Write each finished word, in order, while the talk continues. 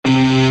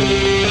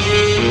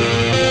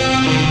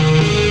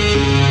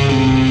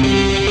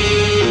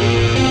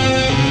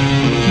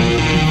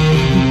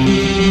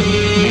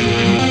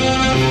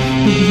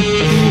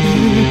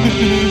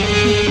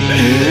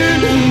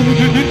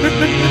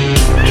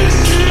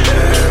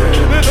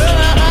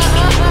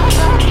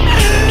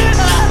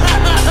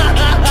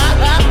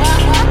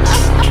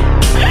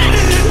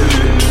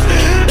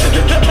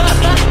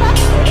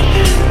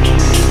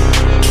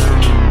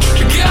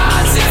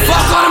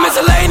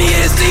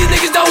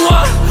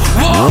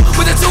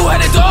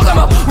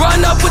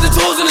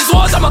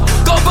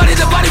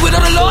with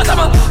other lords,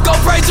 I'ma go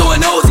pray to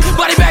an Uzi.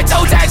 Body bag,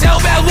 toe tags,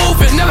 hellbound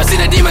woofing. Never seen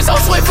a demon so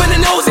swift in the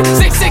nosy.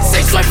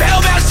 666, swift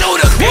hellbound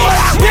shooter.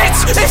 Bitch,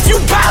 if you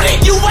bout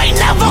it, you ain't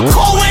never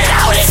cool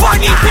without it.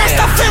 Funny bitch,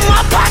 stuff in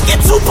my pocket,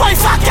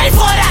 2.5K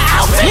for the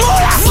outfit.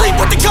 Sleep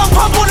with the gun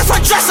pump on the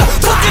front dresser.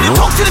 Cooking and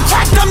coke to the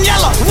crack, them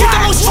yellow. Get the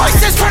most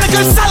choices, turn the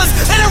good sellers.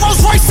 And the Rolls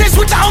Royces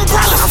with the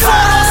umbrellas. 4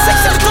 on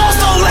 6 and the doors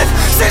don't lift.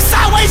 Sit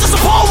sideways on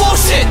some pole